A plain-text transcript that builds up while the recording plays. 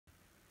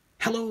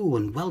Hello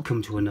and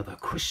welcome to another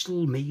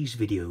Crystal Maze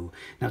video.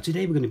 Now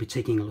today we're going to be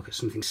taking a look at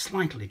something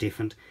slightly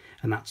different,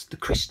 and that's the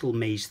Crystal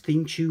Maze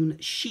theme tune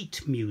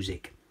sheet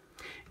music.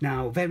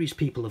 Now various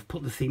people have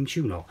put the theme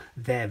tune or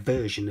their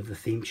version of the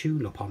theme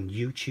tune up on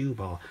YouTube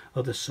or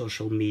other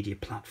social media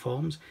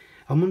platforms,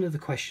 and one of the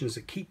questions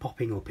that keep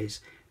popping up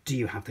is, do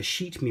you have the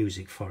sheet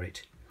music for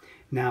it?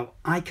 Now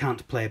I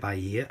can't play by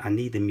ear, I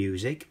need the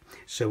music,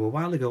 so a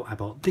while ago I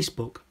bought this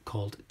book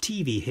called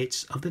TV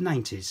Hits of the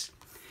 90s.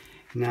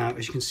 Now,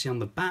 as you can see on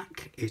the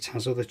back, it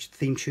has other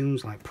theme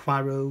tunes like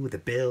Poirot, The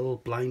Bill,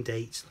 Blind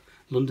Dates,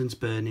 London's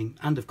Burning,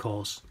 and of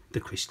course, The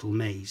Crystal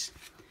Maze.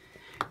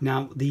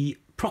 Now, the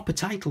proper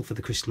title for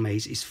The Crystal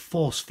Maze is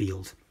Force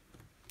Field,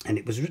 and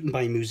it was written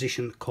by a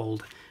musician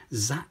called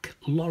Zack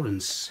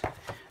Laurence.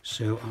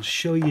 So I'll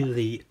show you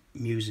the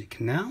music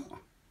now.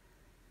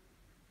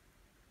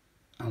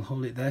 I'll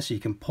hold it there so you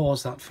can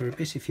pause that for a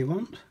bit if you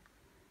want.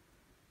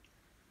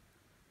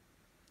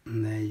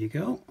 And there you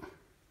go.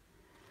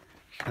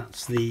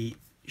 That's the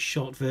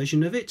short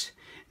version of it.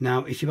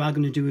 Now, if you are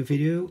going to do a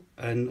video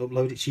and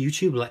upload it to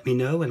YouTube, let me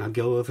know and I'll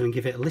go over and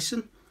give it a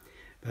listen.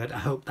 But I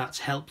hope that's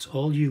helped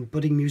all you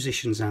budding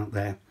musicians out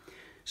there.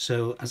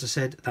 So, as I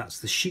said, that's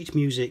the sheet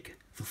music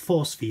for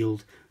Force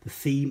Field, the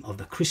theme of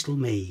the Crystal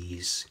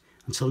Maze.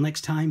 Until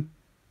next time,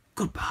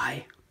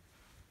 goodbye.